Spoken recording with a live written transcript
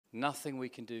Nothing we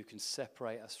can do can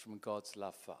separate us from God's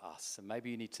love for us. And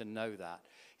maybe you need to know that.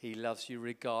 He loves you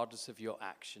regardless of your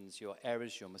actions, your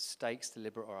errors, your mistakes,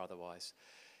 deliberate or otherwise.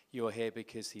 You're here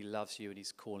because he loves you and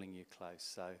he's calling you close.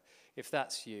 So if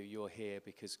that's you, you're here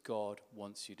because God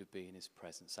wants you to be in his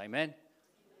presence. Amen?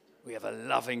 We have a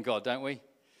loving God, don't we?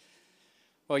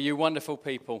 Well, you wonderful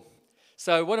people.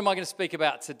 So what am I going to speak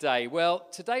about today? Well,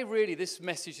 today really this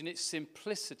message in its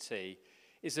simplicity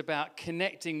is about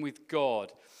connecting with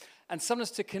God. And sometimes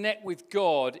to connect with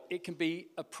God, it can be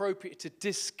appropriate to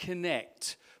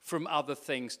disconnect from other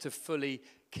things to fully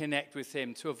connect with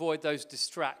him, to avoid those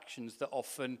distractions that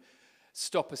often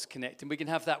stop us connecting. We can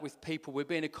have that with people. We'll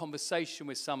be in a conversation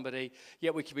with somebody,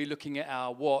 yet we could be looking at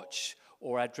our watch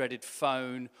or our dreaded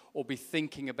phone, or be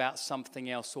thinking about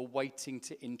something else, or waiting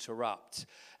to interrupt.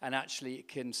 And actually, it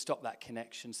can stop that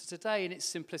connection. So today, in its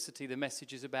simplicity, the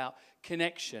message is about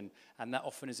connection, and that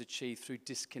often is achieved through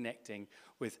disconnecting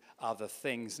with other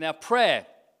things. Now, prayer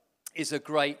is a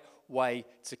great way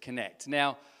to connect.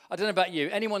 Now, I don't know about you,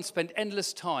 anyone spend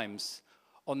endless times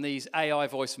on these AI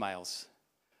voicemails?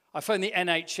 I phone the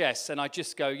NHS and I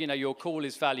just go, your call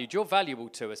is valued. You're valuable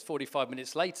to us. 45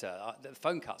 minutes later, the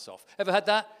phone cuts off. Ever had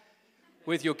that?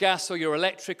 With your gas or your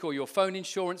electric or your phone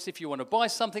insurance, if you want to buy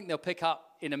something, they'll pick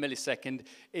up in a millisecond.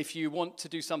 If you want to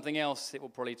do something else, it will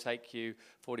probably take you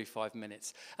 45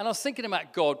 minutes. And I was thinking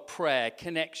about God, prayer,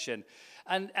 connection.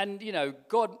 And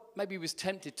God maybe was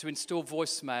tempted to install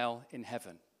voicemail in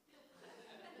heaven.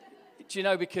 Do you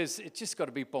know, because it's just got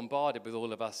to be bombarded with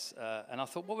all of us. And I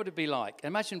thought, what would it be like?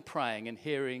 Imagine praying and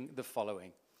hearing the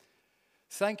following.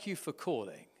 Thank you for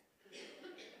calling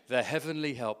the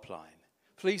Heavenly Helpline.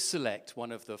 Please select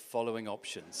one of the following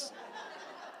options.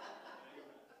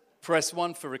 Press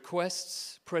 1 for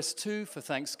requests. Press 2 for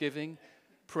Thanksgiving.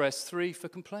 Press 3 for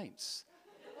complaints.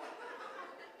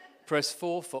 Press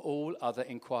 4 for all other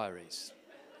inquiries.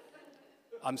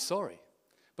 I'm sorry,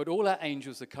 but all our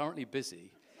angels are currently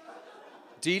busy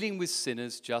dealing with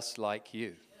sinners just like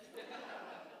you.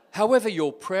 However,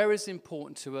 your prayer is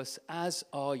important to us, as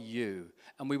are you,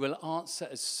 and we will answer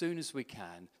as soon as we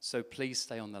can, so please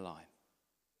stay on the line.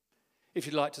 If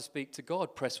you'd like to speak to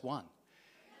God, press 1.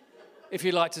 If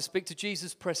you'd like to speak to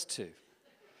Jesus, press 2.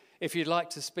 If you'd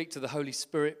like to speak to the Holy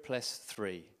Spirit, press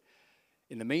 3.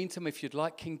 In the meantime, if you'd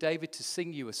like King David to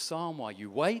sing you a psalm while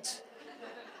you wait,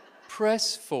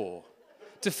 press 4.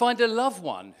 To find a loved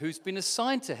one who's been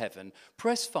assigned to heaven,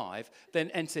 press 5,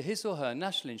 then enter his or her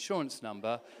national insurance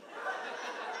number,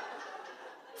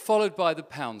 followed by the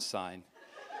pound sign.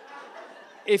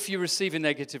 If you receive a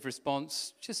negative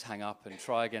response, just hang up and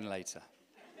try again later.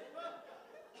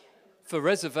 For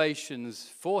reservations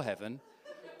for heaven,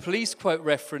 please quote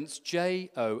reference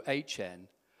JOHN,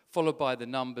 followed by the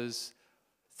numbers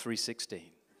 316.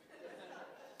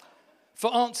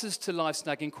 For answers to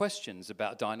life-snagging questions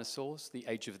about dinosaurs, the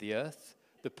age of the earth,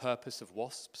 the purpose of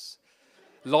wasps,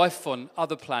 life on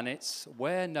other planets,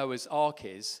 where Noah's Ark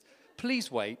is,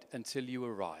 please wait until you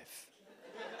arrive.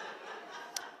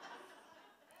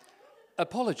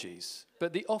 Apologies,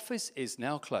 but the office is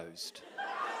now closed.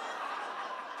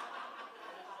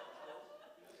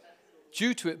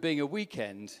 Due to it being a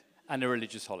weekend and a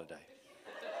religious holiday.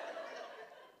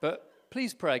 But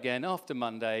please pray again after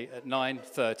Monday at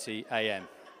 9:30 a.m.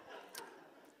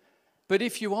 But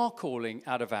if you are calling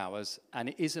out of hours and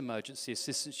it is emergency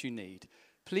assistance you need,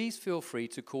 please feel free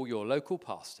to call your local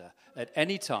pastor at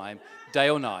any time, day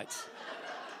or night.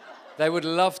 They would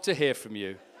love to hear from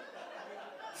you.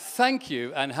 Thank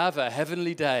you and have a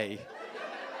heavenly day.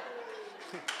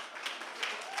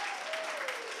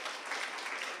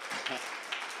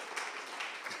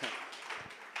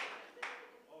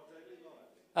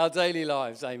 Our daily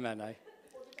lives, amen,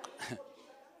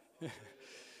 eh?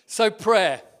 So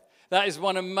prayer, that is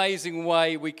one amazing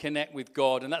way we connect with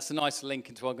God, and that's a nice link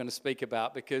into what I'm going to speak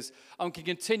about, because I'm going to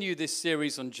continue this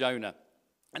series on Jonah,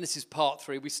 and this is part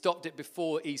 3. We stopped it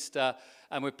before Easter,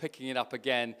 and we're picking it up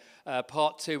again.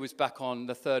 Part 2 was back on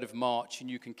the 3rd of March, and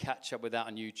you can catch up with that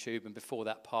on YouTube, and before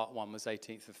that, part 1 was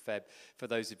 18th of Feb, for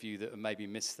those of you that maybe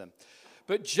missed them.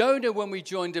 But Jonah, when we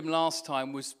joined him last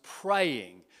time, was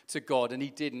praying to God, and he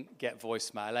didn't get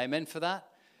voicemail. Amen for that?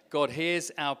 God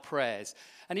hears our prayers.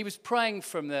 And he was praying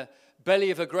from the belly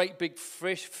of a great big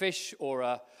fish or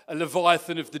a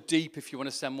leviathan of the deep, if you want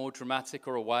to sound more dramatic,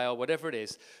 or a whale, whatever it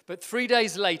is. But 3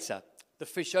 days later, the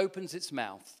fish opens its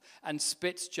mouth and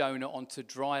spits Jonah onto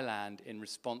dry land in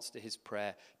response to his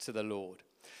prayer to the Lord.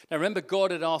 Now remember,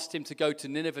 God had asked him to go to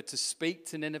Nineveh to speak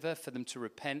to Nineveh for them to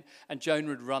repent, and Jonah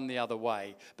had run the other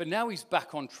way. But now he's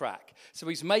back on track. So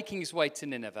he's making his way to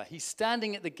Nineveh. He's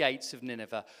standing at the gates of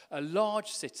Nineveh, a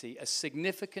large city, a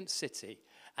significant city.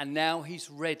 And now he's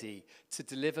ready to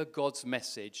deliver God's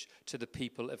message to the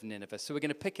people of Nineveh. So we're going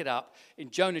to pick it up in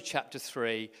Jonah chapter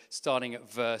 3, starting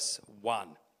at verse 1.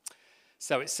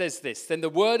 So it says this: Then the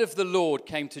word of the Lord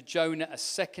came to Jonah a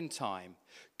second time.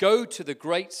 Go to the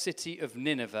great city of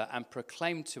Nineveh and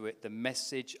proclaim to it the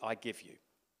message I give you.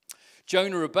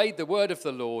 Jonah obeyed the word of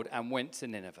the Lord and went to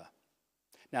Nineveh.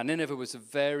 Now Nineveh was a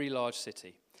very large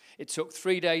city. It took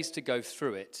 3 days to go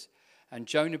through it. And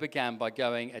Jonah began by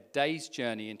going a day's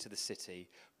journey into the city,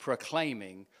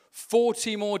 proclaiming,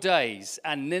 40 more days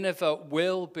and Nineveh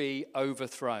will be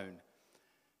overthrown.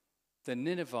 The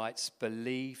Ninevites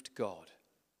believed God.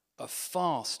 A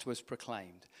fast was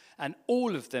proclaimed, and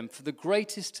all of them, from the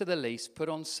greatest to the least, put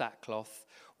on sackcloth.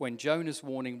 When Jonah's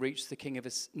warning reached the king of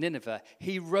Nineveh,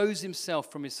 he rose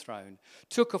himself from his throne,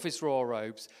 took off his royal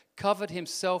robes, covered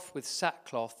himself with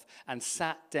sackcloth, and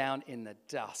sat down in the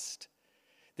dust.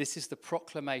 This is the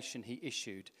proclamation he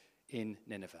issued in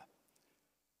Nineveh.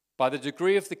 By the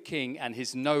decree of the king and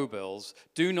his nobles,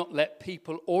 do not let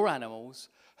people or animals,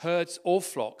 herds or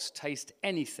flocks taste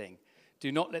anything.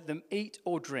 Do not let them eat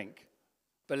or drink,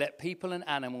 but let people and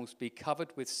animals be covered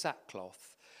with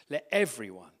sackcloth. Let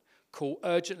everyone call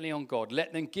urgently on God.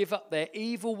 Let them give up their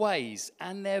evil ways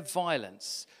and their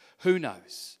violence. Who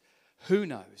knows? Who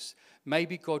knows?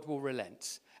 Maybe God will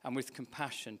relent and with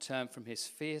compassion turn from his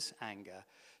fierce anger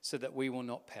so that we will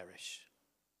not perish.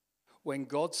 When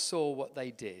God saw what they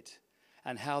did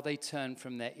and how they turned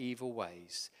from their evil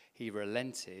ways, he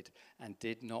relented and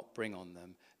did not bring on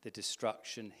them the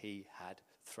destruction he had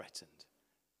threatened.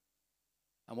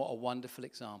 And what a wonderful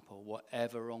example.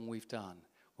 Whatever wrong we've done,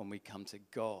 when we come to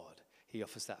God, he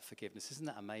offers that forgiveness. Isn't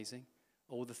that amazing?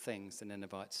 All the things the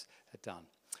Ninevites had done.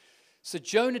 So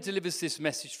Jonah delivers this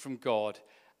message from God,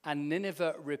 and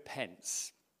Nineveh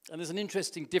repents. And there's an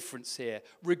interesting difference here.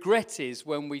 Regret is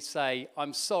when we say,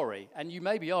 I'm sorry, and you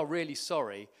maybe are really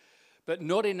sorry, but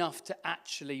not enough to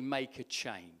actually make a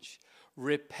change.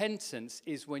 Repentance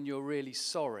is when you're really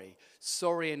sorry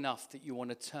enough that you want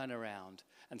to turn around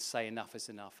and say enough is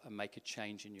enough and make a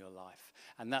change in your life.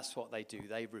 And that's what they do.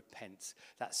 They repent.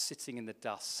 That's sitting in the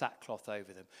dust, sackcloth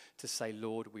over them, to say,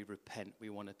 Lord, we repent. We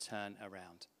want to turn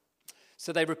around.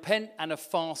 So they repent and a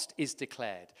fast is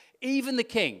declared. Even the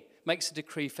king makes a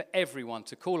decree for everyone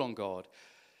to call on God,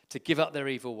 to give up their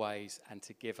evil ways and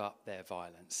to give up their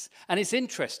violence. And it's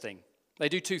interesting. They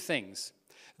do two things.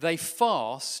 They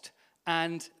fast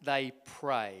and they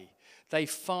pray. They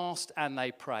fast and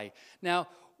they pray. Now,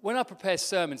 when I prepare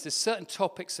sermons, there's certain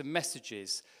topics and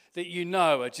messages that you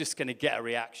know are just going to get a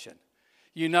reaction.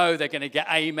 You know they're going to get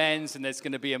amens and there's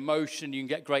going to be emotion. You can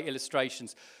get great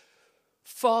illustrations.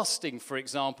 Fasting, for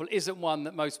example, isn't one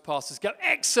that most pastors go,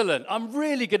 excellent, I'm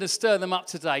really going to stir them up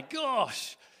today.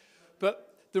 Gosh.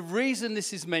 But the reason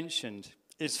this is mentioned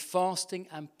is fasting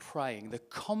and praying. The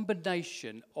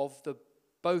combination of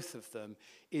both of them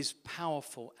is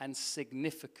powerful and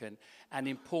significant and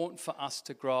important for us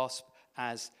to grasp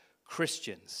as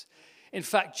Christians. In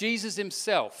fact, Jesus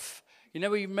himself, he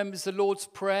remembers the Lord's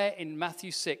Prayer in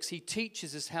Matthew 6. He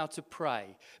teaches us how to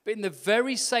pray. But in the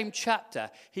very same chapter,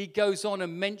 he goes on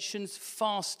and mentions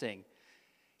fasting.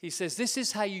 He says, this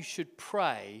is how you should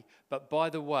pray. But by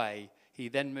the way, he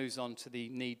then moves on to the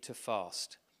need to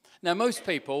fast. Now, most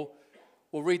people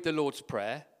will read the Lord's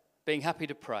Prayer, being happy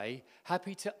to pray,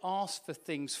 happy to ask for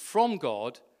things from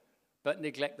God, but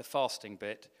neglect the fasting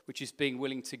bit, which is being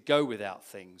willing to go without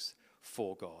things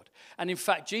for God. And in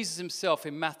fact, Jesus himself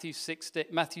in Matthew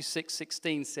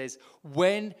 6:16 says,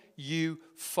 when you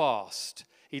fast.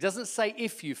 He doesn't say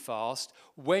if you fast,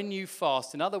 when you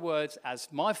fast. In other words, as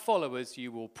my followers,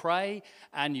 you will pray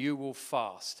and you will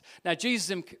fast. Now,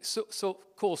 Jesus,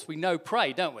 of course, we know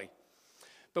pray, don't we?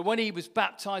 But when he was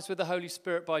baptized with the Holy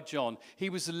Spirit by John, he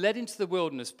was led into the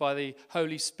wilderness by the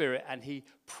Holy Spirit and he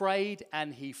prayed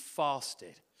and he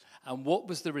fasted. And what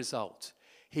was the result?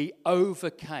 He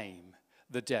overcame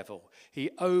the devil. He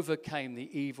overcame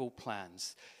the evil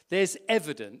plans. There's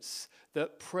evidence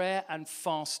that prayer and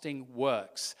fasting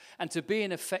works. And to be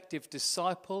an effective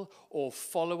disciple or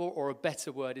follower, or a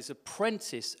better word, is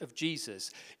apprentice of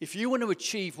Jesus. If you want to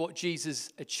achieve what Jesus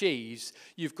achieves,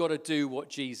 you've got to do what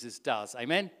Jesus does.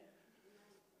 Amen?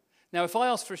 Now, if I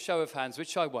ask for a show of hands,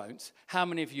 which I won't, how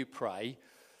many of you pray?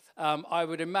 I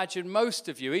would imagine most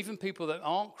of you, even people that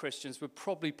aren't Christians, would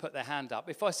probably put their hand up.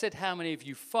 If I said how many of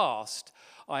you fast,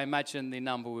 I imagine the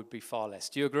number would be far less.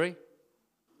 Do you agree?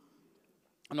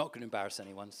 I'm not going to embarrass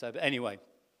anyone. But anyway,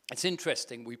 it's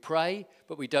interesting. We pray,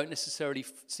 but we don't necessarily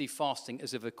see fasting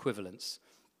as of equivalence.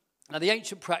 Now, the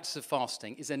ancient practice of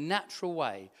fasting is a natural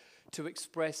way to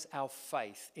express our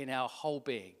faith in our whole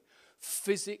being.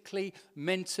 physically,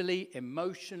 mentally,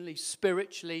 emotionally,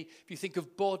 spiritually. If you think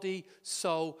of body,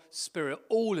 soul, spirit,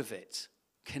 all of it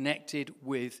connected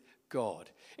with God.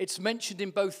 It's mentioned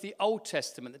in both the Old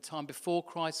Testament, the time before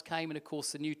Christ came, and of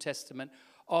course the New Testament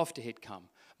after he'd come.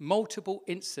 Multiple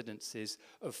incidences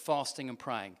of fasting and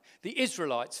praying. The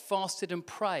Israelites fasted and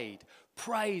prayed.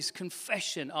 Praise,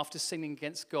 confession after sinning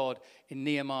against God in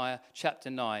Nehemiah chapter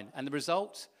 9. And the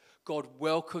result? God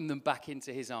welcomed them back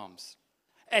into his arms.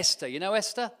 Esther, you know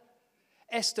Esther?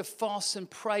 Esther fasts and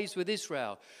prays with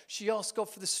Israel. She asked God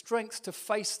for the strength to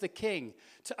face the king,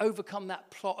 to overcome that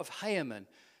plot of Haman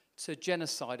to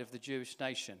genocide of the Jewish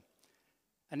nation.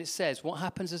 And it says, what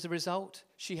happens as a result?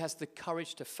 She has the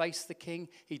courage to face the king.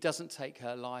 He doesn't take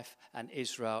her life, and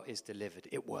Israel is delivered.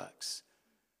 It works.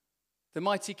 The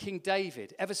mighty King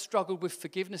David, ever struggled with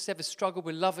forgiveness? Ever struggled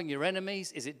with loving your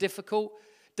enemies? Is it difficult?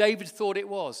 David thought it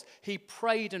was. He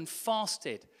prayed and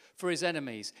fasted for his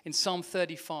enemies in Psalm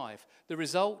 35. The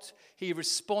result? He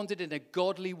responded in a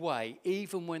godly way,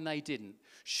 even when they didn't,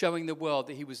 showing the world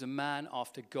that he was a man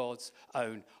after God's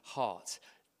own heart.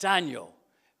 Daniel.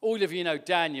 All of you know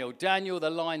Daniel. Daniel, the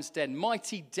lion's den.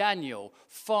 Mighty Daniel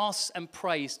fasts and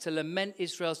prays to lament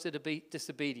Israel's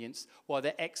disobedience while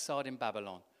they're exiled in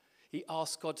Babylon. He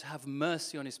asks God to have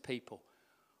mercy on his people.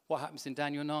 What happens in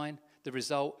Daniel 9? The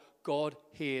result, God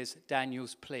hears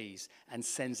Daniel's pleas and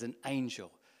sends an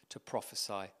angel to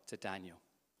prophesy to Daniel.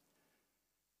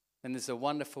 Then there's a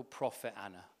wonderful prophet,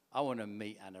 Anna. I want to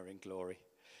meet Anna in glory.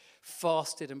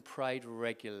 Fasted and prayed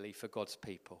regularly for God's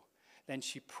people. Then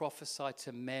she prophesied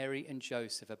to Mary and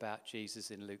Joseph about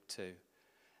Jesus in Luke 2.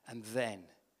 And then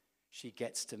she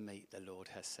gets to meet the Lord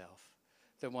herself.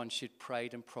 The one she'd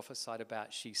prayed and prophesied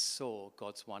about. She saw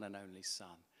God's one and only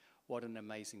Son. What an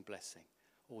amazing blessing.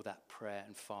 All that prayer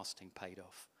and fasting paid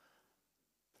off.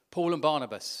 Paul and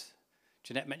Barnabas.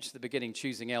 Jeanette mentioned at the beginning,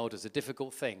 choosing elders, a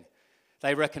difficult thing.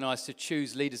 They recognized to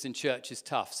choose leaders in church is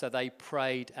tough, so they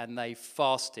prayed and they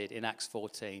fasted in Acts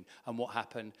 14. And what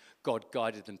happened? God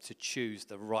guided them to choose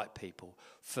the right people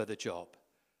for the job.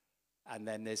 And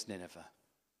then there's Nineveh.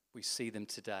 We see them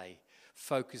today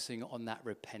focusing on that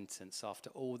repentance after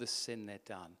all the sin they've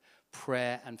done,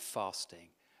 prayer and fasting.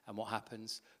 And what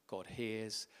happens? God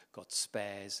hears, God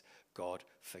spares, God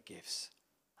forgives.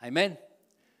 Amen.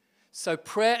 So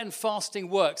prayer and fasting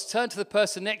works. Turn to the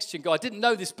person next to you and go, I didn't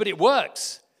know this, but it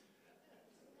works.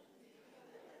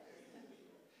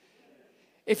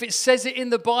 If it says it in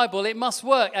the Bible, it must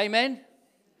work. Amen?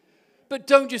 But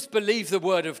don't just believe the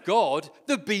word of God.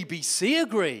 The BBC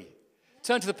agree.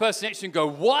 Turn to the person next to you and go,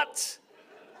 what?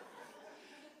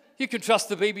 You can trust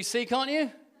the BBC, can't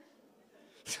you?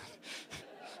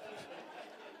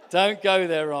 Don't go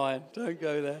there, Ryan. Don't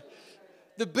go there.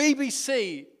 The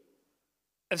BBC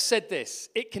have said this.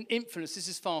 It can influence, this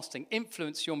is fasting,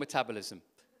 influence your metabolism,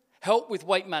 help with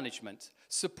weight management,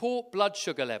 support blood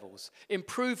sugar levels,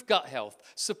 improve gut health,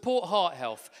 support heart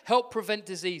health, help prevent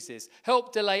diseases,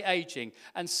 help delay aging,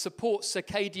 and support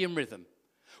circadian rhythm.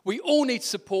 We all need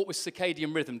support with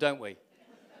circadian rhythm, don't we?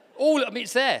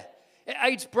 It's there. It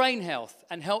aids brain health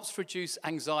and helps reduce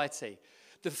anxiety.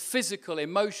 The physical,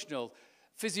 emotional,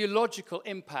 physiological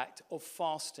impact of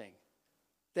fasting.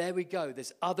 There we go.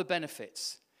 There's other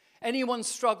benefits. Anyone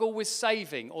struggle with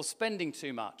saving or spending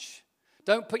too much?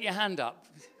 Don't put your hand up.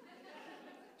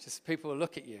 Just people will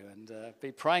look at you and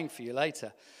be praying for you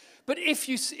later. But if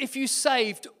you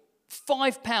saved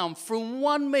 £5 from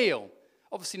one meal,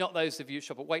 obviously not those of you who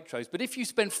shop at Waitrose, but if you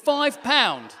spend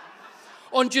 £5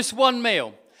 on just one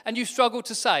meal and you struggle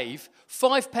to save,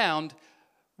 £5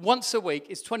 once a week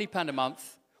is £20 a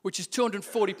month, which is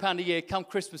 £240 a year. Come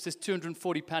Christmas, there's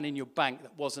 £240 in your bank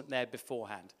that wasn't there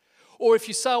beforehand. Or if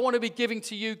you say, I want to be giving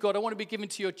to you, God, I want to be giving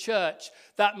to your church,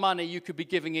 that money you could be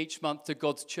giving each month to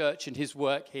God's church and his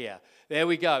work here. There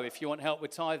we go. If you want help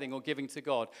with tithing or giving to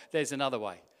God, there's another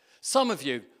way. Some of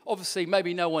you, obviously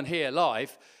maybe no one here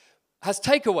live, has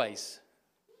takeaways.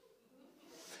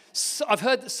 So I've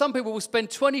heard that some people will spend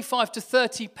 £25 to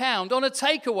 £30 on a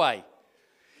takeaway.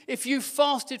 If you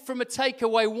fasted from a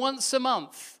takeaway once a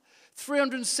month,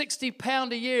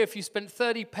 £360 a year if you spent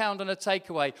 £30 on a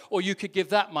takeaway, or you could give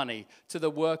that money to the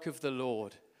work of the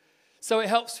Lord. So it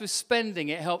helps with spending,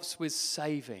 it helps with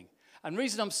saving. And the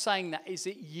reason I'm saying that is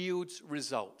it yields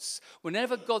results.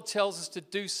 Whenever God tells us to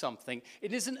do something,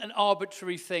 it isn't an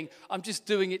arbitrary thing. I'm just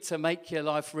doing it to make your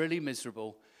life really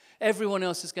miserable. Everyone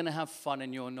else is going to have fun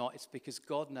and you're not. It's because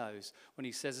God knows when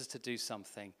he says us to do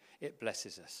something, it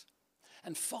blesses us.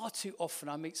 And far too often,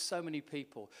 I meet so many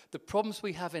people, the problems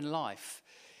we have in life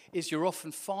is you're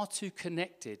often far too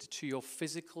connected to your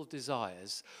physical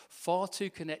desires, far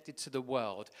too connected to the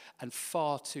world, and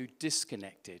far too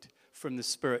disconnected from the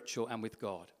spiritual and with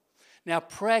God. Now,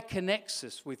 prayer connects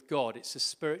us with God. It's a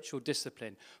spiritual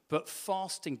discipline. But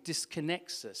fasting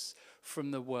disconnects us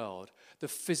from the world, the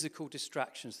physical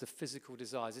distractions, the physical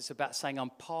desires. It's about saying,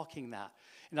 I'm parking that.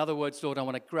 In other words, Lord, I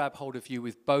want to grab hold of you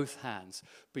with both hands.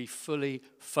 Be fully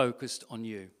focused on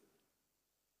you.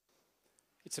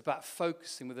 It's about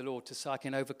focusing with the Lord to say, I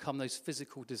can overcome those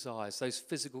physical desires, those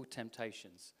physical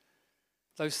temptations.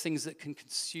 Those things that can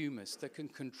consume us, that can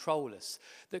control us,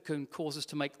 that can cause us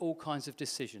to make all kinds of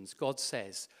decisions. God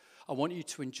says, I want you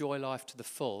to enjoy life to the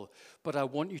full, but I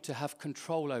want you to have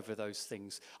control over those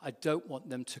things. I don't want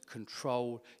them to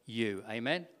control you.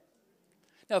 Amen?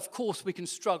 Now, of course, we can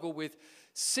struggle with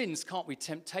sins, can't we?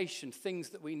 Temptation,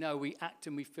 things that we know, we act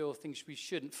and we feel, things we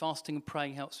shouldn't. Fasting and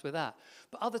praying helps with that.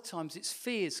 But other times it's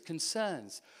fears,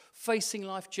 concerns, facing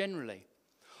life generally.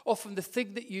 Often the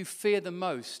thing that you fear the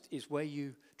most is where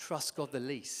you trust God the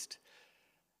least.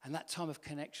 And that time of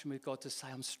connection with God to say,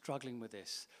 I'm struggling with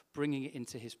this, bringing it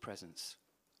into his presence.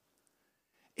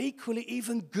 Equally,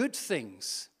 even good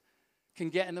things can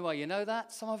get in the way. You know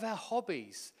that? Some of our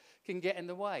hobbies can get in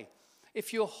the way.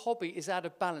 If your hobby is out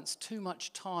of balance, too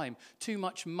much time, too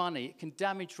much money, it can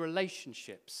damage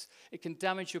relationships. It can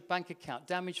damage your bank account,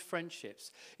 damage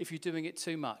friendships if you're doing it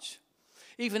too much.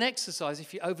 Even exercise,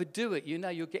 if you overdo it, you know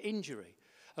you'll get injury.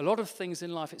 A lot of things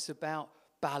in life, it's about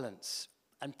balance.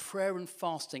 And prayer and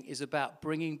fasting is about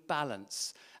bringing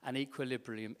balance and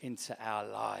equilibrium into our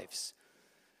lives.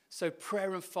 So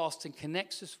prayer and fasting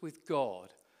connects us with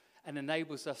God and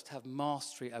enables us to have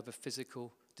mastery over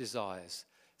physical desires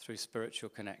through spiritual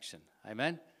connection.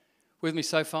 Amen? With me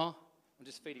so far? I'm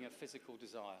just feeding a physical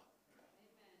desire.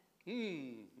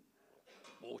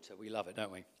 Water, we love it,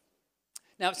 don't we?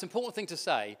 Now, it's an important thing to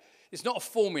say, it's not a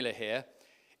formula here.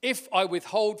 If I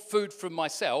withhold food from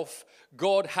myself,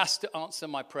 God has to answer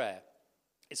my prayer.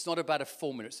 It's not about a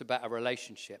formula, it's about a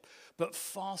relationship. But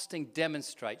fasting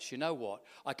demonstrates, you know what?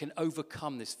 I can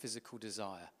overcome this physical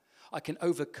desire. I can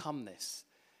overcome this.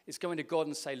 It's going to God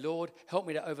and say, Lord, help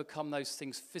me to overcome those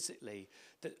things physically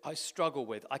that I struggle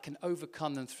with. I can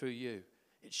overcome them through you.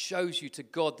 It shows you to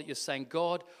God that you're saying,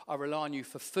 God, I rely on you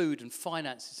for food and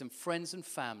finances and friends and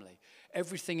family.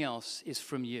 Everything else is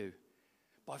from you.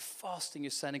 By fasting, you're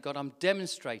saying to God, I'm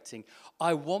demonstrating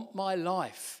I want my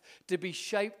life to be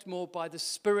shaped more by the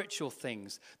spiritual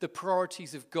things, the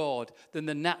priorities of God, than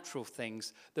the natural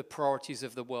things, the priorities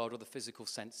of the world or the physical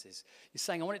senses. You're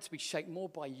saying I want it to be shaped more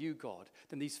by you, God,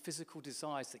 than these physical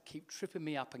desires that keep tripping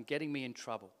me up and getting me in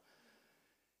trouble.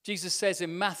 Jesus says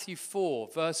in Matthew 4,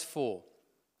 verse 4,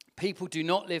 people do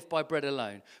not live by bread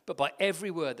alone, but by every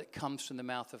word that comes from the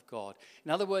mouth of God. In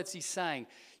other words, he's saying,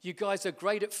 you guys are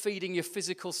great at feeding your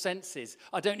physical senses.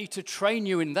 I don't need to train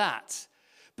you in that.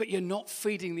 But you're not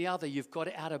feeding the other. You've got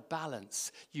it out of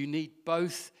balance. You need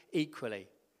both equally.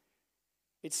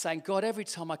 It's saying, God, every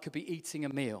time I could be eating a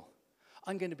meal,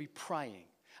 I'm going to be praying.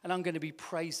 And I'm going to be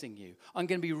praising you. I'm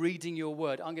going to be reading your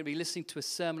word. I'm going to be listening to a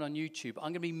sermon on YouTube.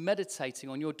 I'm going to be meditating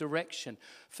on your direction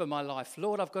for my life.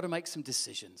 Lord, I've got to make some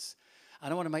decisions.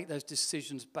 And I want to make those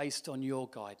decisions based on your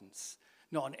guidance,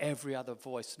 not on every other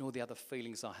voice and all the other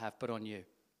feelings I have, but on you.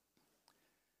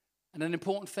 And an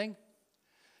important thing,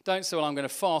 don't say, well, I'm going to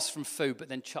fast from food, but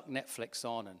then chuck Netflix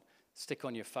on and stick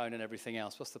on your phone and everything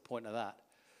else. What's the point of that?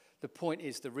 The point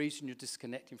is the reason you're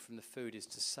disconnecting from the food is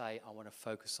to say, I want to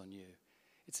focus on you.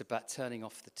 It's about turning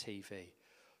off the TV.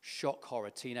 Shock horror,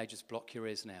 teenagers block your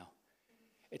ears now.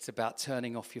 It's about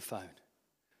turning off your phone.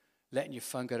 Letting your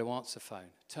phone go to answer phone.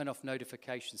 Turn off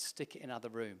notifications, stick it in another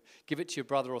room. Give it to your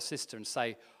brother or sister and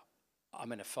say,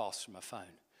 I'm in a fast from my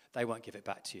phone. They won't give it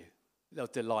back to you. They'll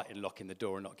delight in locking the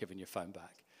door and not giving your phone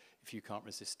back if you can't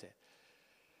resist it.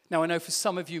 Now, I know for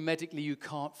some of you, medically, you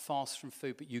can't fast from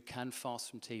food, but you can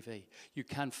fast from TV. You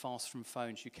can fast from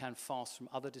phones. You can fast from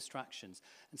other distractions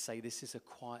and say, this is a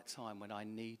quiet time when I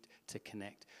need to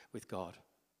connect with God.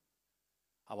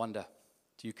 I wonder,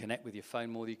 do you connect with your phone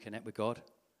more than you connect with God?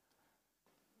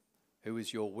 Who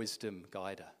is your wisdom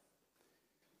guider?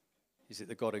 Is it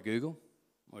the God of Google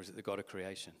or is it the God of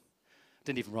creation? I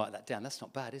didn't even write that down. That's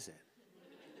not bad, is it?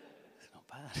 It's not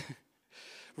bad.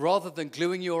 Rather than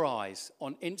gluing your eyes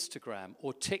on Instagram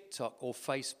or TikTok or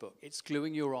Facebook, it's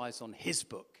gluing your eyes on his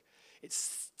book.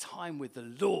 It's time with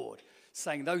the Lord,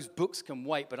 saying those books can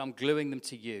wait, but I'm gluing them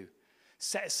to you.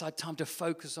 Set aside time to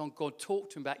focus on God. Talk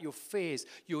to him about your fears,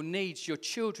 your needs, your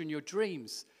children, your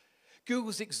dreams.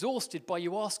 Google's exhausted by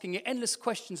you asking it endless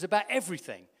questions about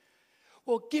everything.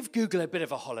 Well, give Google a bit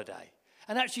of a holiday.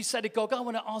 And actually say to God, I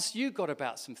want to ask you, God,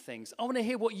 about some things. I want to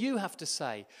hear what you have to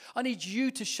say. I need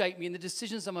you to shape me in the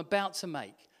decisions I'm about to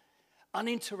make.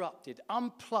 uninterrupted,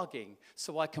 unplugging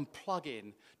so I can plug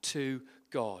in to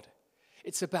God.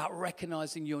 It's about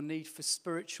recognizing your need for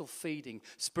spiritual feeding,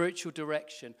 spiritual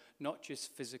direction, not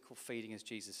just physical feeding, as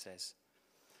Jesus says.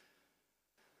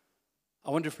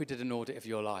 I wonder if we did an audit of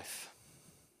your life,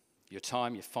 your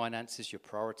time, your finances, your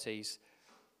priorities.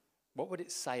 What would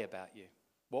it say about you?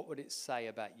 What would it say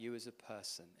about you as a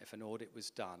person if an audit was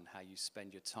done, how you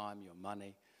spend your time, your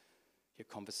money, your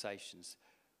conversations?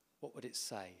 What would it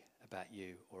say about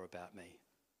you or about me?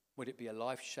 Would it be a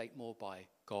life shaped more by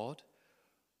God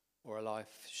or a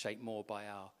life shaped more by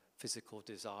our physical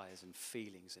desires and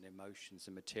feelings and emotions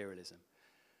and materialism?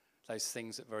 Those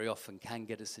things that very often can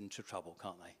get us into trouble,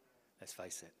 can't they? Let's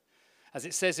face it. As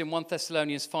it says in 1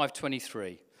 Thessalonians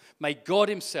 5:23, may God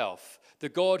himself, the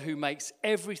God who makes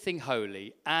everything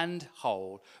holy and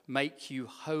whole, make you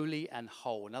holy and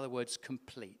whole. In other words,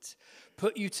 complete.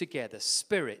 Put you together,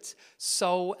 spirit,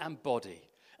 soul, and body,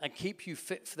 and keep you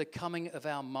fit for the coming of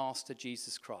our Master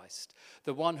Jesus Christ.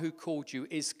 The one who called you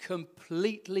is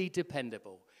completely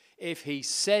dependable. If he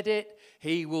said it,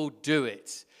 he will do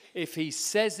it. If he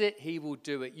says it, he will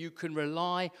do it. You can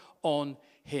rely on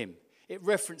him. It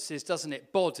references, doesn't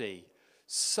it, body,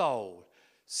 soul,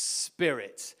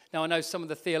 spirit. Now, I know some of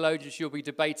the theologians you'll be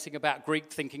debating about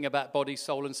Greek thinking about body,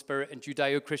 soul, and spirit, and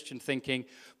Judeo-Christian thinking,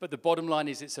 but the bottom line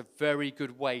is it's a very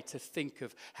good way to think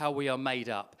of how we are made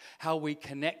up, how we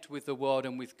connect with the world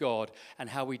and with God, and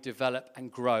how we develop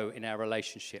and grow in our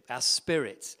relationship. Our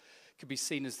spirit could be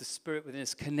seen as the spirit within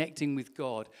us connecting with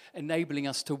God, enabling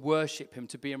us to worship him,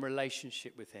 to be in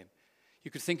relationship with him. You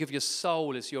could think of your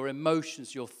soul as your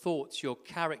emotions, your thoughts, your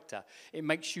character. It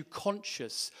makes you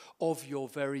conscious of your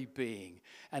very being.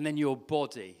 And then your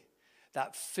body,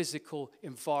 that physical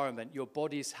environment. Your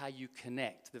body is how you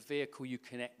connect, the vehicle you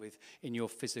connect with in your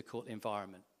physical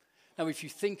environment. Now, if you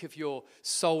think of your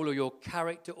soul or your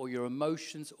character or your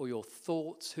emotions or your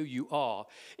thoughts, who you are,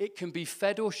 it can be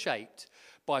fed or shaped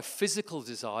by physical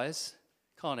desires,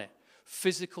 can't it?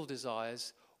 Physical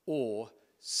desires or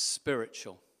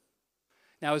spiritual.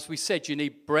 Now, as we said, you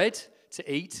need bread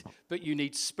to eat, but you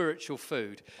need spiritual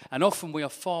food. And often we are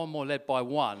far more led by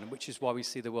one, which is why we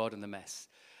see the world in the mess.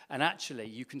 And actually,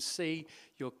 you can see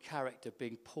your character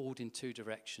being pulled in two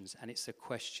directions, and it's a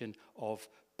question of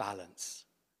balance,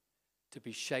 to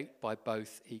be shaped by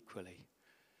both equally.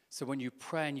 So when you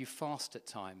pray and you fast at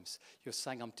times, you're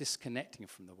saying, I'm disconnecting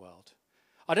from the world.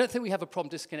 I don't think we have a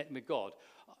problem disconnecting with God.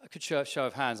 I could show a show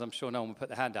of hands. I'm sure no one will put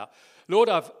their hand out. Lord,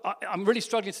 I'm really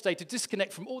struggling today to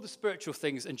disconnect from all the spiritual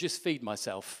things and just feed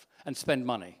myself and spend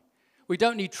money. We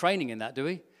don't need training in that, do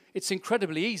we? It's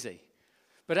incredibly easy.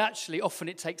 But actually, often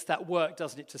it takes that work,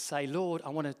 doesn't it, to say, Lord, I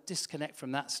want to disconnect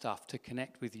from that stuff to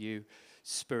connect with you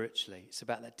spiritually. It's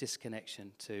about that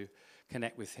disconnection to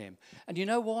connect with him. And you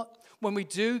know what? When we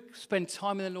do spend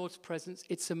time in the Lord's presence,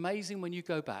 it's amazing when you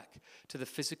go back to the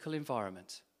physical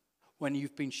environment, when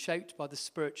you've been shaped by the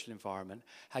spiritual environment,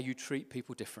 how you treat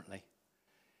people differently.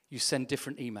 You send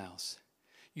different emails.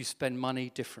 You spend money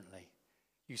differently.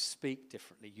 You speak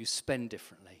differently. You spend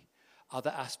differently.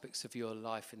 Other aspects of your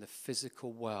life in the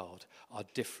physical world are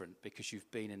different because you've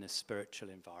been in a spiritual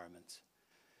environment.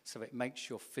 So it makes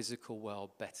your physical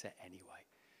world better anyway.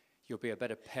 You'll be a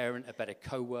better parent, a better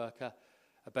co-worker,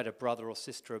 a better brother or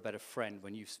sister, a better friend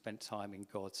when you've spent time in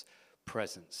God's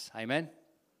presence. Amen?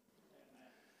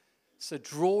 So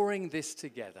drawing this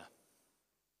together,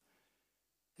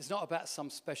 it's not about some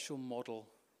special model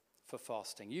for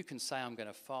fasting. You can say, I'm going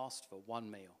to fast for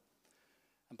one meal.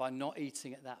 And by not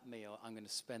eating at that meal, I'm going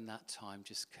to spend that time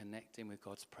just connecting with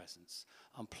God's presence.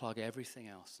 Unplug everything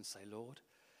else and say, Lord,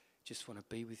 just want to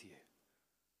be with you.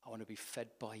 I want to be fed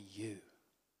by you,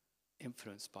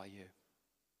 influenced by you.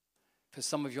 For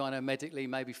some of you, I know medically,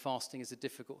 maybe fasting is a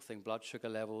difficult thing, blood sugar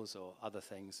levels or other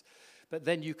things. But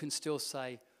then you can still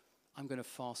say, I'm going to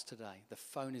fast today. The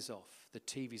phone is off. The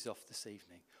TV's off this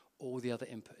evening. All the other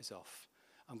input is off.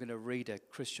 I'm going to read a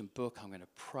Christian book. I'm going to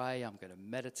pray. I'm going to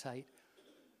meditate.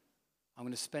 I'm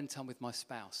going to spend time with my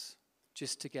spouse,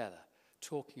 just together,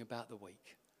 talking about the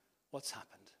week. What's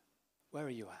happened? Where are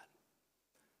you at?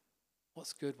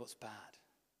 What's good? What's bad?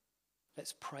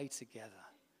 Let's pray together.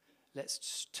 Let's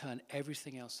just turn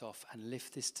everything else off and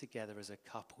lift this together as a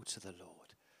couple to the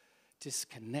Lord.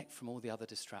 Disconnect from all the other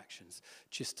distractions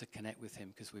just to connect with him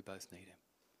because we both need him.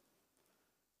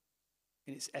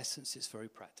 In its essence, it's very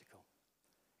practical.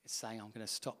 It's saying, I'm going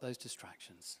to stop those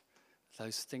distractions,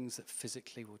 those things that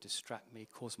physically will distract me,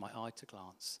 cause my eye to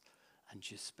glance, and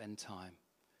just spend time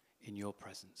in your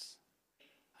presence.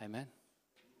 Amen?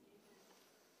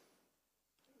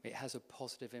 It has a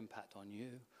positive impact on you,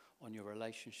 on your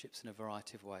relationships in a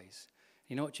variety of ways.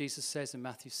 You know what Jesus says in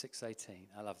Matthew 6:18?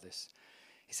 I love this.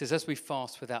 He says, as we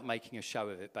fast without making a show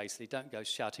of it, basically, don't go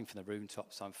shouting from the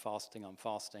rooftops, I'm fasting, I'm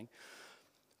fasting.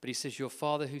 But he says, your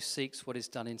Father who seeks what is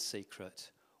done in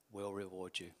secret will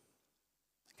reward you.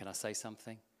 Can I say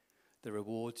something? The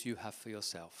rewards you have for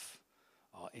yourself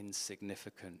are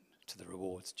insignificant to the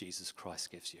rewards Jesus Christ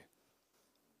gives you.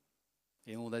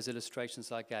 In all those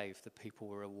illustrations I gave, the people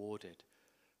were rewarded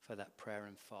for that prayer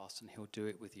and fast, and he'll do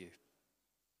it with you.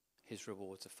 His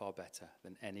rewards are far better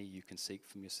than any you can seek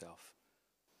from yourself.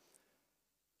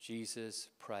 Jesus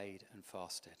prayed and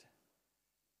fasted,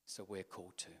 so we're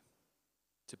called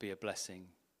to be a blessing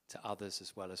to others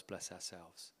as well as bless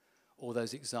ourselves. All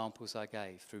those examples I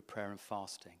gave through prayer and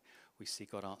fasting, we see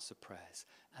God answer prayers.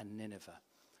 And Nineveh,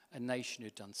 a nation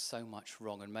who'd done so much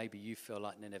wrong, and maybe you feel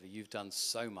like Nineveh, you've done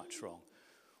so much wrong.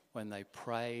 When they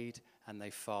prayed and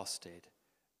they fasted,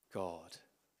 God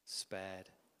spared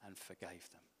and forgave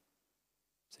them.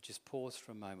 So just pause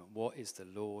for a moment. What is the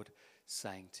Lord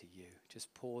saying to you?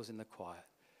 Just pause in the quiet.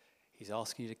 He's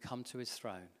asking you to come to his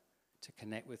throne, to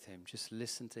connect with him. Just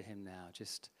listen to him now.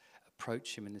 Just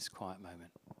approach him in this quiet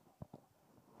moment.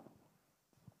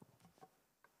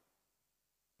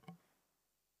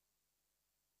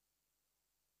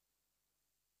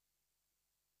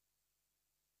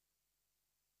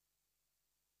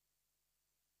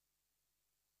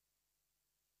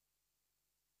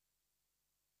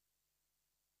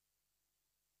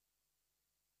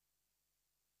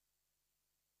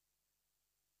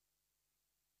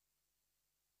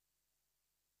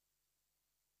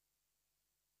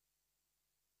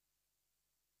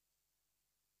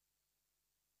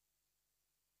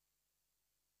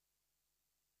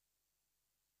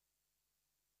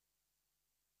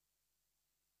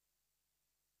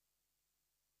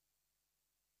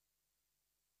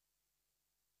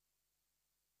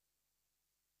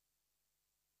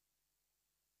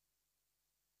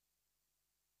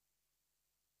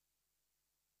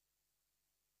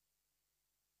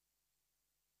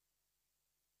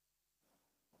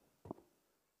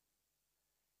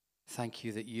 Thank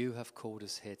you that you have called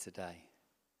us here today.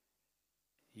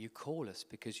 You call us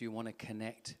because you want to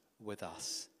connect with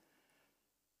us.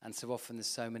 And so often there's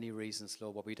so many reasons,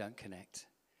 Lord, why we don't connect.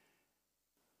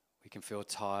 We can feel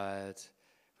tired,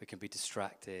 we can be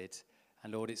distracted,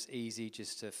 and Lord, it's easy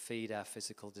just to feed our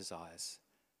physical desires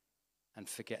and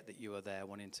forget that you are there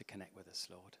wanting to connect with us,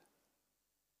 Lord.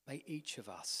 May each of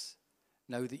us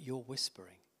know that you're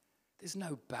whispering. There's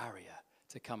no barrier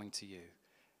to coming to you.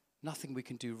 Nothing we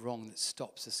can do wrong that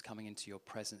stops us coming into your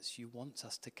presence. You want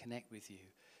us to connect with you,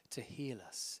 to heal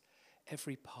us,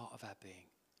 every part of our being.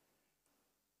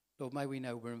 Lord, may we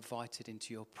know we're invited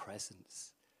into your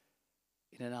presence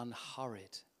in an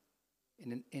unhurried,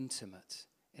 in an intimate,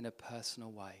 in a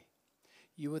personal way.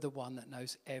 You are the one that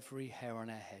knows every hair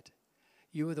on our head.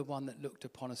 You are the one that looked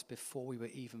upon us before we were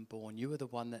even born. You are the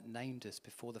one that named us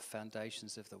before the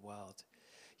foundations of the world.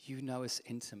 You know us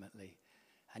intimately.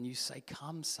 And you say,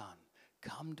 come son,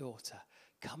 come daughter,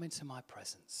 come into my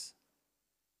presence.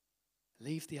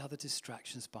 Leave the other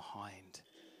distractions behind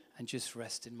and just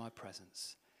rest in my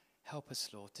presence. Help us,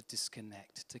 Lord, to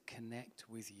disconnect, to connect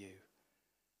with you.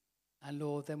 And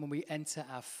Lord, then when we enter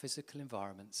our physical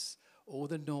environments, all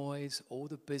the noise, all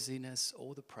the busyness,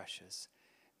 all the pressures,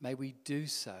 may we do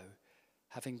so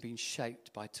having been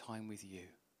shaped by time with you.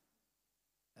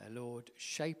 Lord,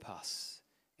 shape us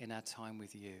in our time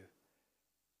with you,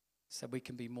 so we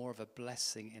can be more of a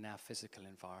blessing in our physical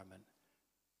environment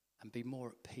and be more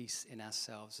at peace in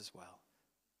ourselves as well.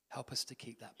 Help us to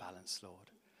keep that balance, Lord,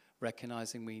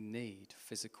 recognizing we need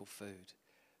physical food,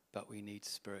 but we need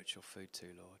spiritual food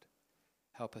too, Lord.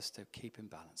 Help us to keep in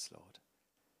balance, Lord.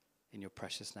 In your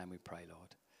precious name we pray, Lord.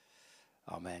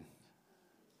 Amen.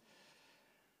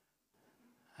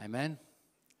 Amen.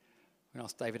 We're going to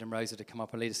ask David and Rosa to come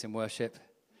up and lead us in worship.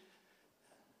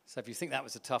 So if you think that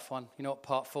was a tough one, you know what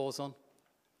part 4's on?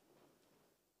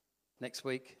 Next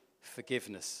week,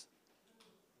 forgiveness.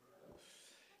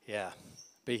 Yeah,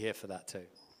 be here for that too.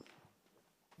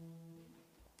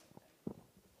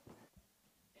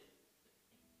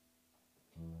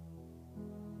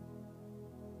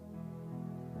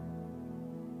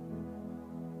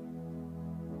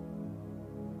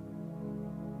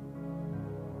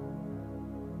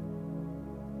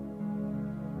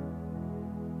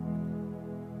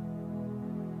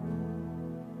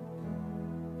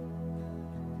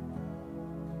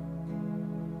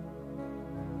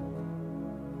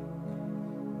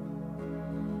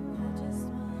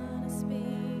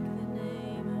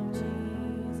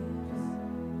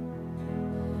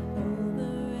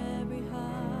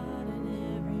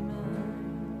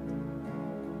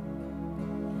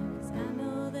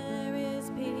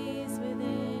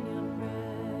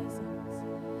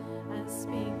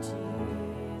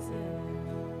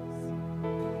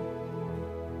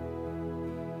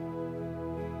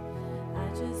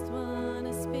 just want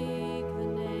to speak the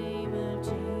name of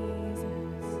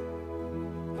Jesus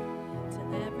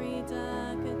till every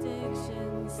dark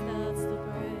addiction starts to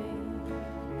break,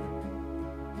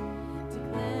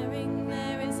 declaring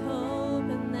there is hope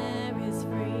and there is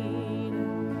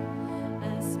freedom.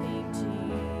 I speak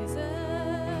Jesus,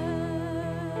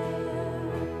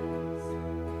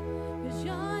 'cause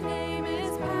your name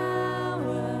is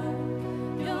power,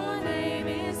 your name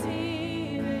is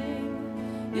healing,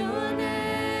 your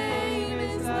name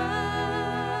is life.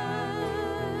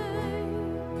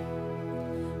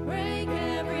 Break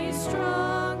every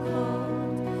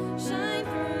stronghold, shine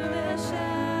through the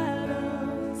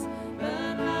shadows,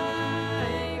 burn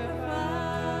like a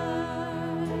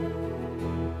fire.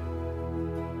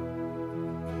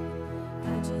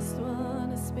 I just want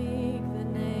to speak the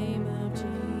name of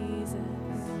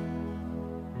Jesus.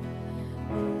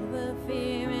 All the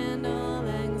fear and all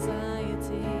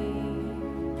anxiety,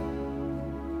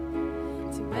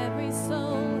 to every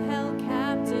soul held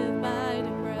captive by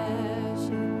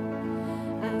depression,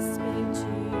 I speak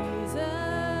Jesus.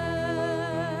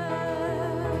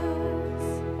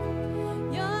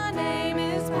 Your name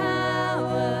is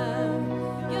power,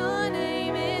 your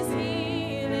name is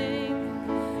healing,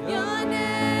 your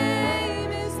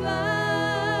name is life.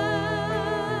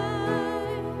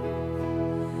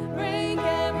 Break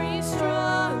every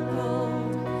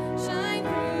stronghold, shine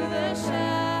through the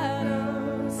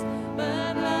shadows,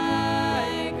 burn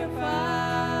like a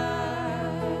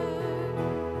fire.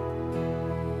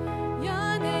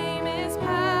 Your name is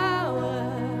power,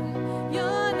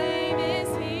 your name is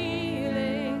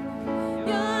healing,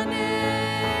 your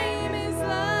name is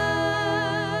life.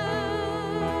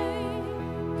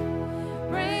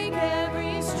 Break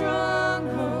every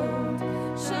stronghold,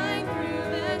 shine through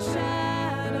the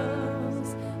shadows,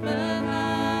 burn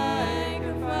like a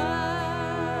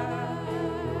fire.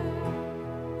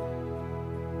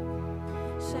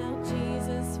 Shout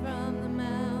Jesus from the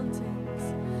mountains,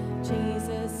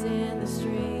 Jesus in the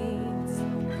streets,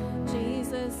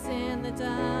 Jesus in the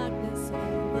darkness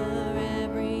over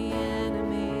every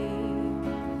enemy.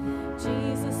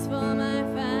 Jesus for my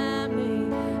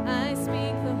family, I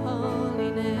speak the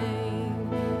holy name,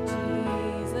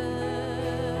 Jesus.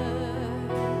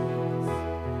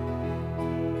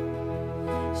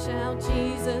 Shout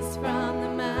Jesus from the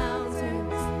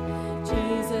mountains,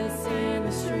 Jesus in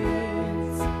the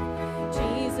streets,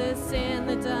 Jesus in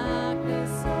the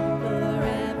darkness over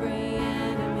every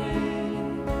enemy.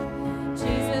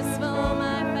 Jesus for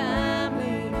my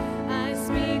family, I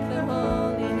speak the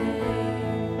holy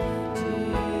name,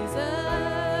 Jesus.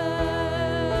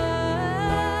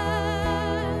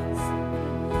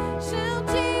 Shout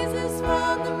Jesus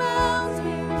from the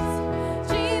mountains,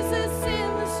 Jesus in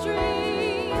the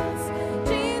streets,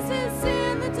 Jesus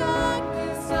in the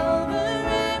darkness over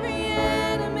every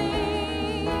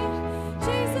enemy.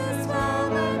 Jesus for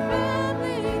my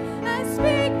family, I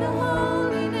speak the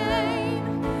holy name,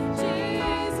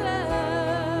 Jesus.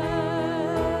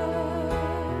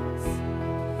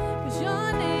 'Cause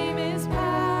your name is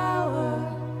power,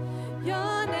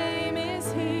 your name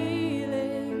is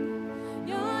healing,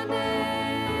 your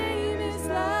name is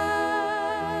life.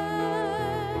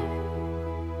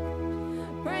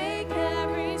 Break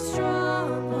every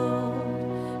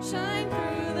stronghold, shine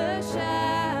through the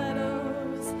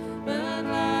shadows, burn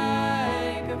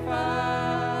like a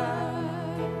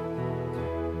fire.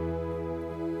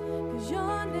 'Cause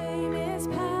your name is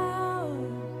power,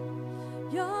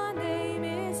 your name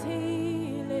is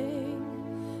healing,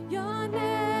 your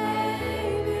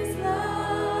name is life.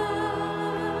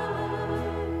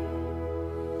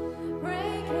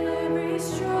 Break every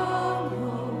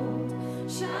stronghold,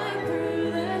 shine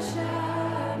through the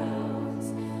shadows,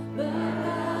 burn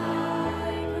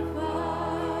like a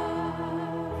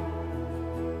fire.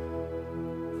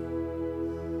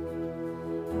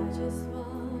 I just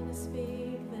want to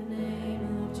speak the name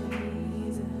of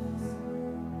Jesus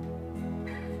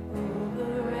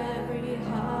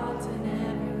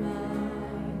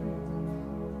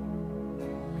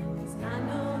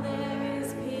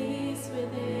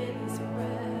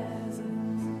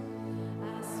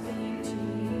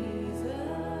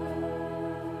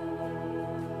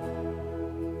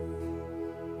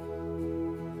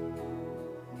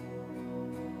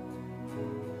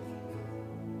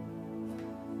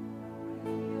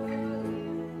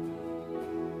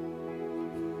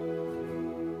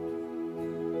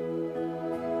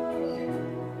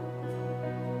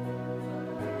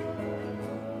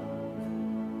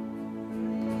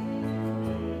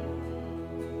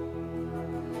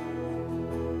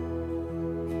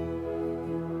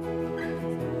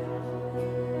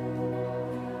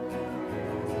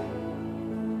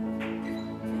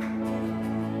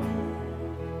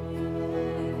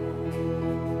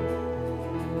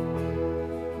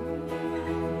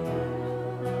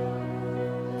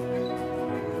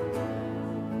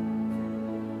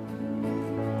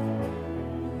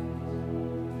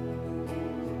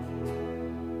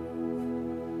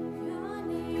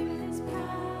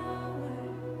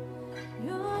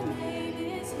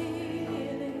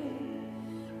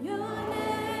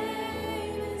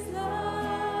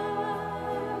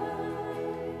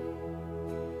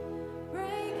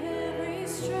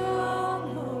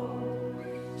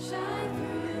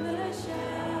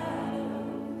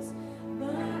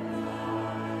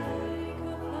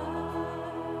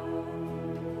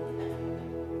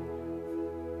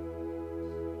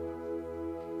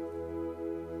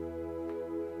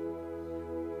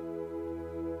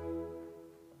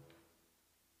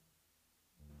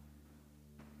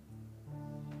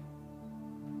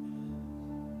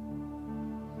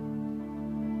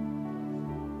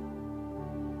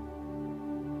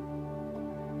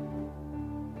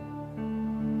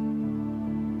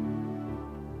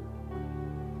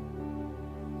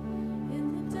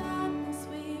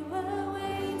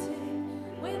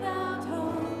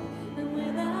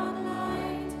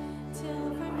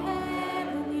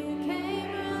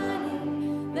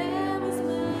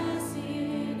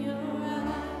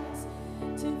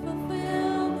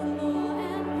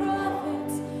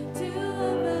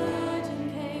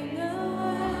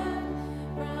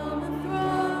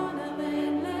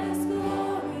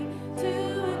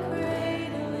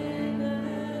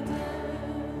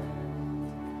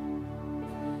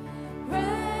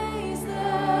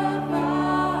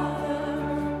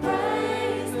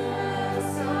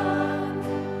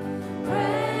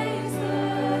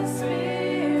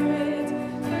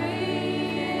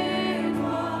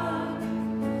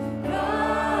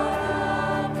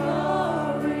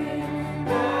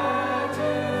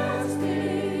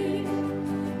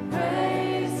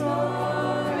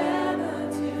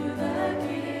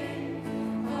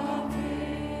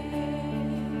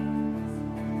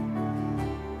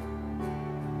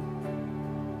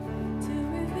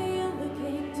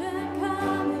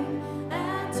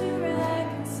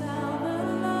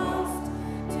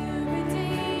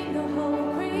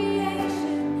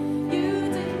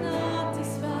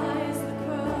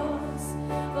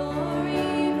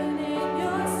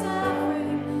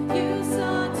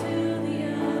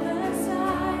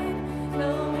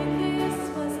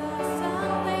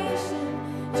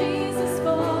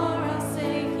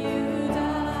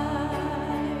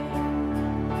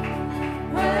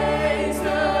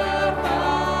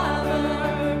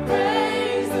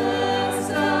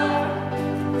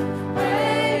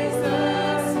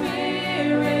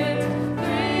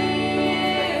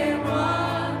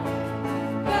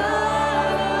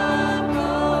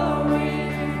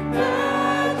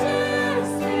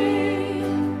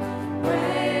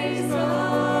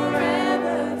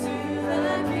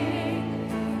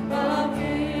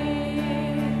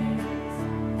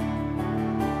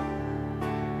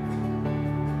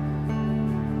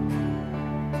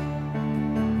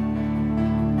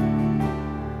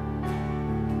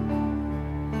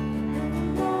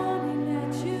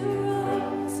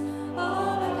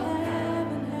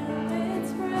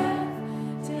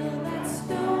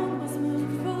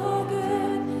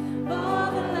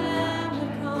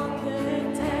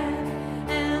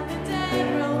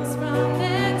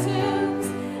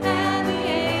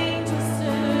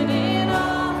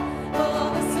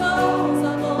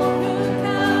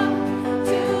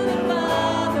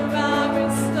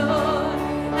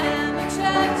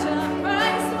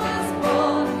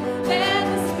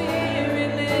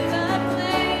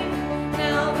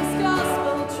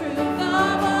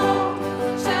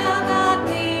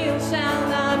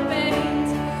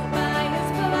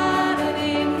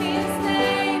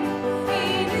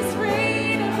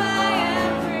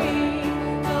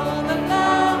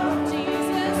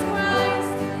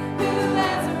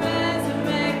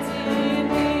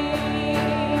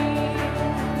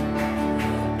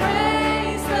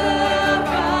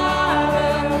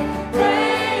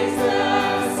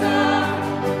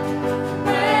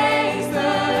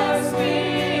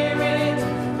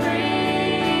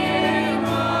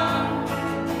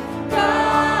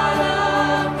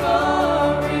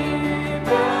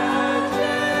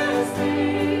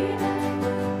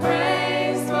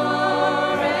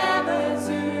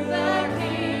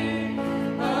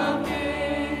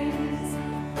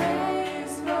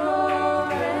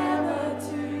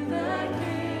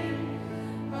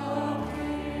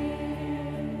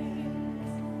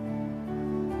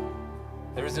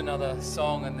is another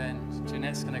song, and then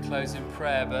Jeanette's going to close in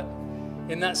prayer. But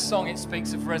in that song, it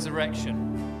speaks of resurrection.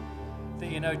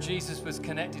 That, you know, Jesus was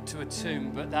connected to a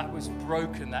tomb, but that was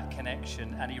broken, that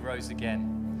connection, and he rose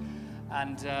again.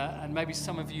 And maybe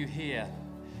some of you here,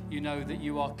 you know that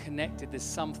you are connected. There's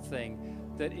something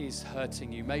that is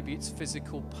hurting you. Maybe it's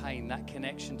physical pain, that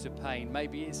connection to pain.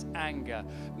 Maybe it's anger.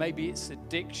 Maybe it's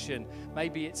addiction.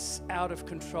 Maybe it's out of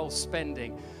control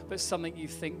spending. But something you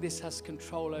think, this has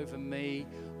control over me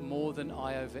more than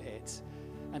I over it.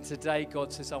 And today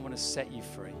God says, I want to set you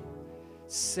free.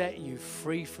 Set you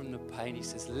free from the pain. He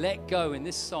says, let go. In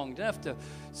this song, you don't have to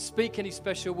speak any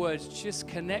special words. Just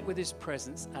connect with his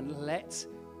presence and let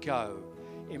go.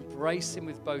 Embrace him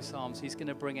with both arms. He's going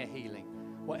to bring a healing.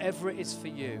 Whatever it is for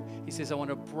you, he says, I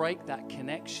want to break that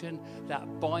connection,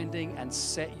 that binding, and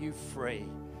set you free.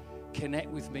 Connect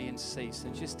with me and cease,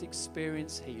 and just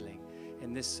experience healing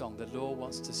in this song. The Lord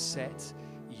wants to set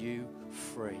you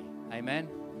free. Amen.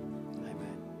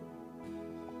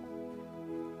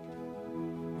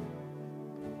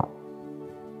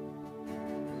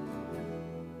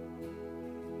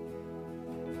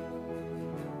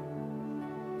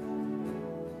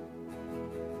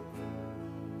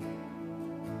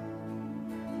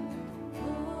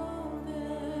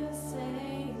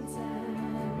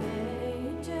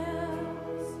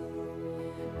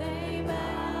 They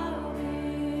bow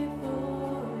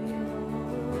before your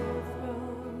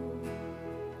throne.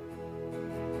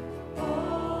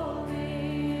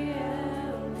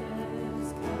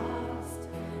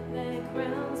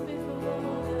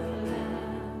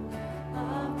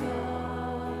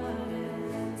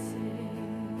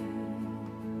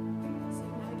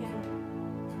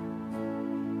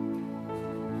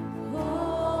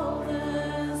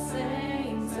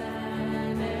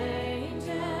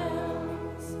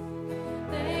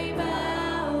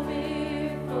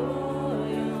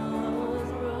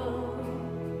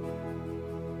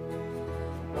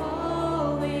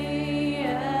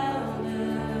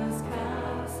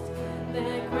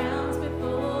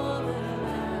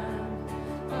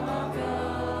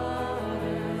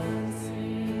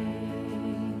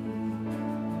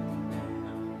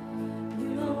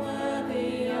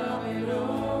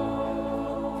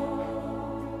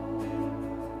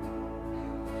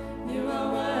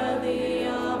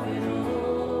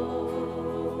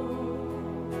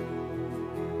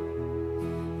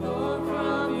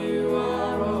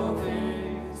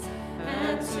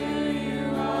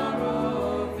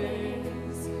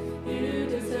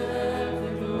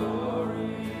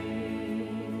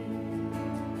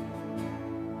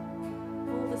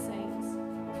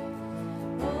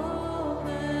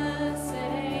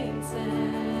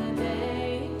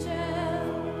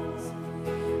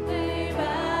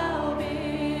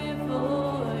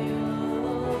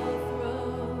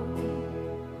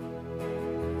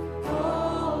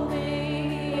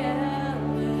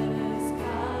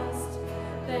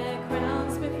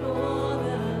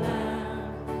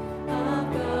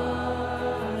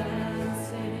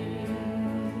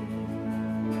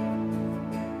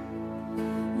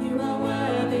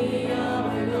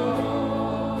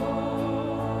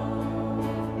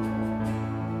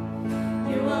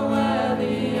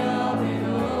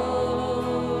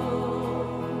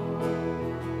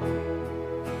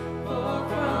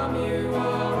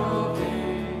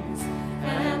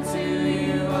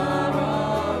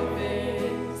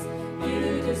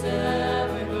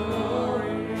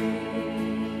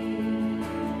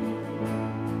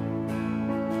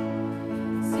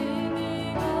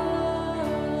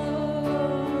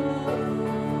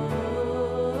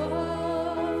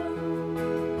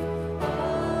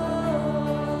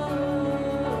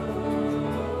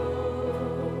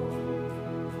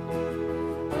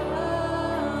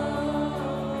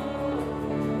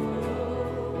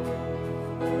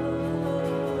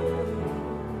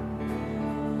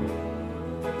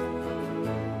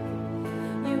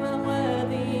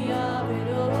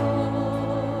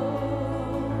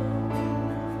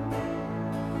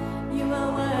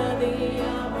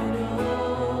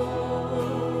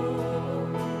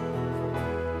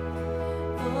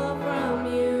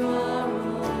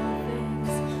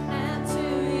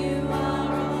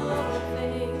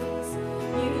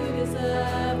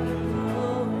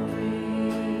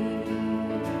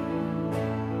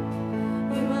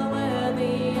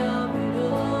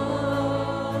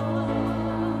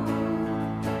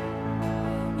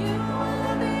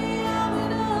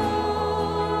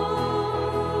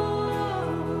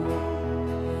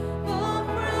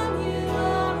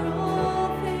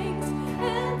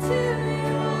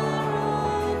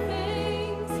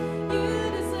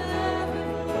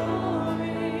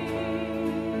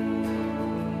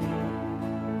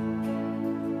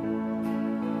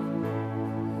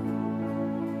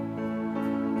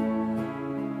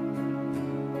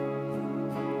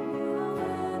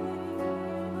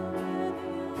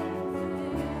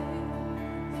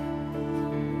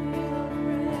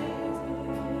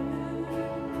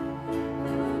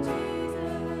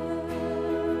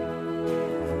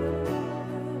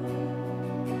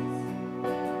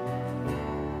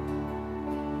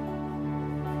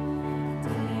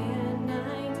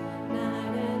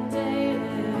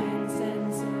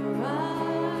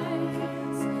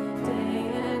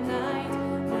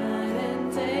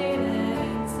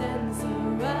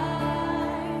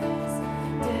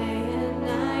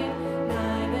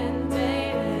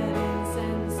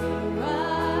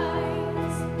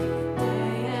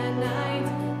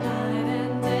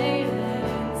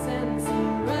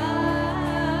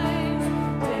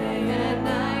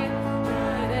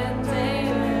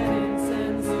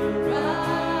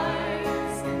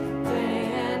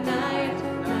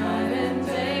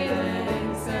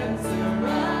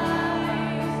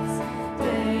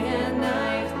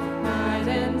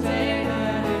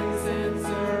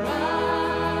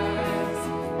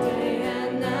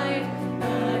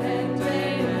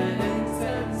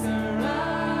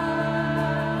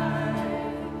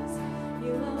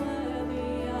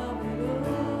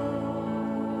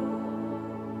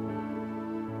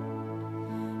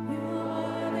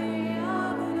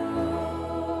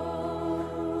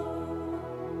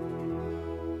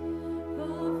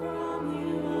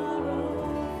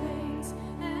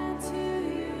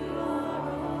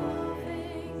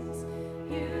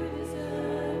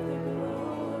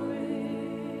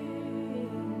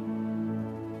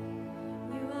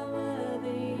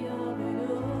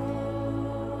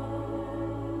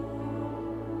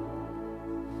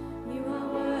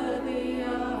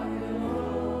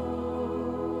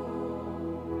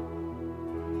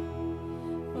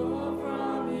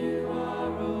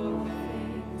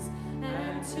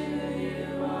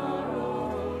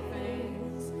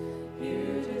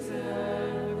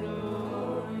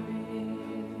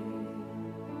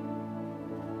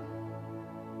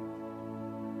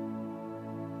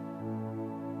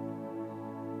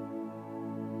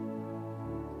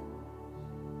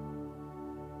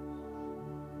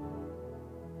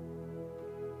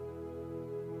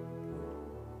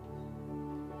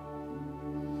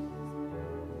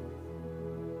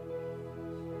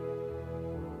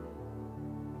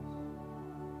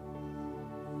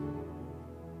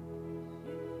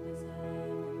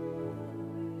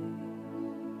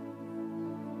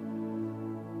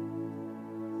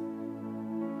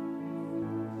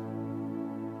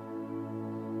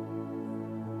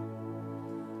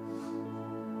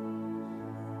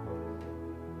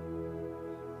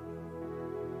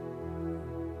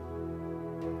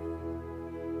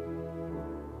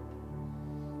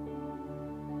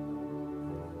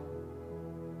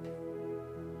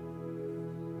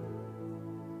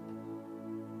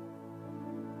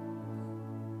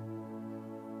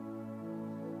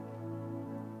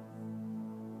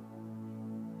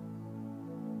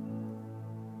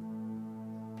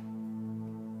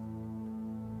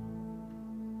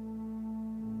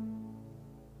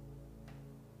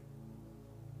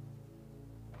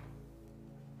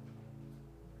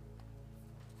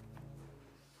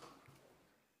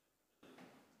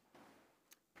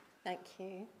 Thank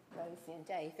you, Rosie and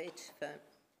David,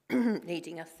 for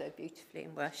leading us so beautifully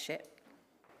in worship.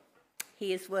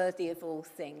 He is worthy of all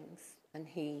things, and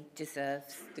he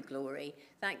deserves the glory.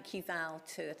 Thank you, Val,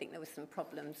 too. I think there were some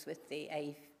problems with the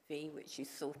AV, which you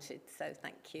sorted, so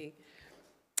thank you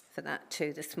for that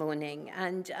too this morning.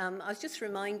 And I was just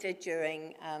reminded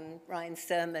during Ryan's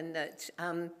sermon that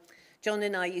John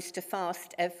and I used to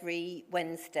fast every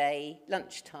Wednesday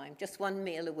lunchtime, just one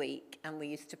meal a week, and we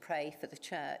used to pray for the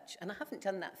church. And I haven't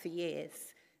done that for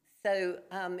years. So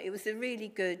it was a really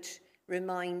good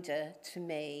reminder to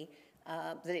me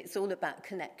that it's all about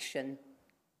connection.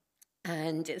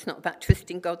 And it's not about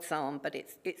twisting God's arm, but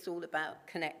it's all about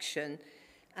connection.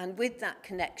 And with that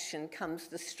connection comes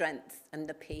the strength and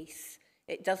the peace.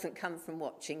 It doesn't come from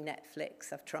watching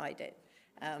Netflix. I've tried it.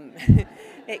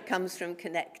 It comes from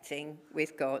connecting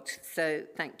with God. So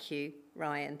thank you,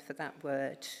 Ryan, for that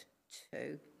word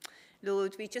too.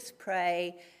 Lord, we just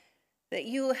pray that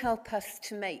you will help us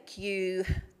to make you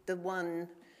the one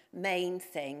main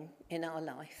thing in our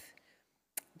life.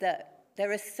 That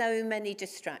there are so many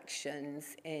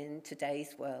distractions in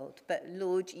today's world, but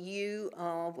Lord, you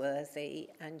are worthy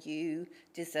and you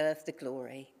deserve the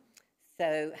glory.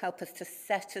 So help us to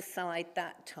set aside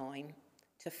that time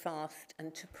to fast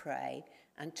and to pray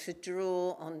and to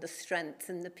draw on the strength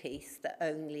and the peace that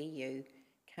only you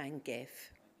can give.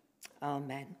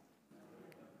 Amen.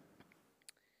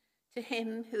 To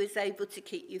him who is able to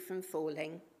keep you from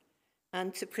falling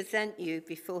and to present you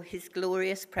before his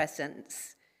glorious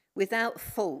presence without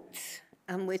fault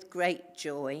and with great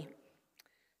joy.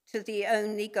 To the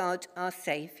only God, our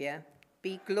Saviour,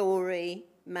 be glory,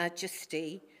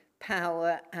 majesty,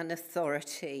 power and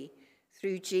authority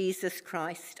through Jesus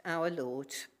Christ our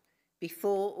Lord,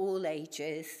 before all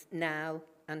ages, now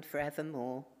and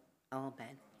forevermore.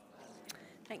 Amen.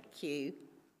 Thank you.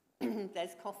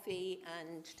 There's coffee,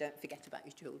 and don't forget about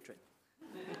your children.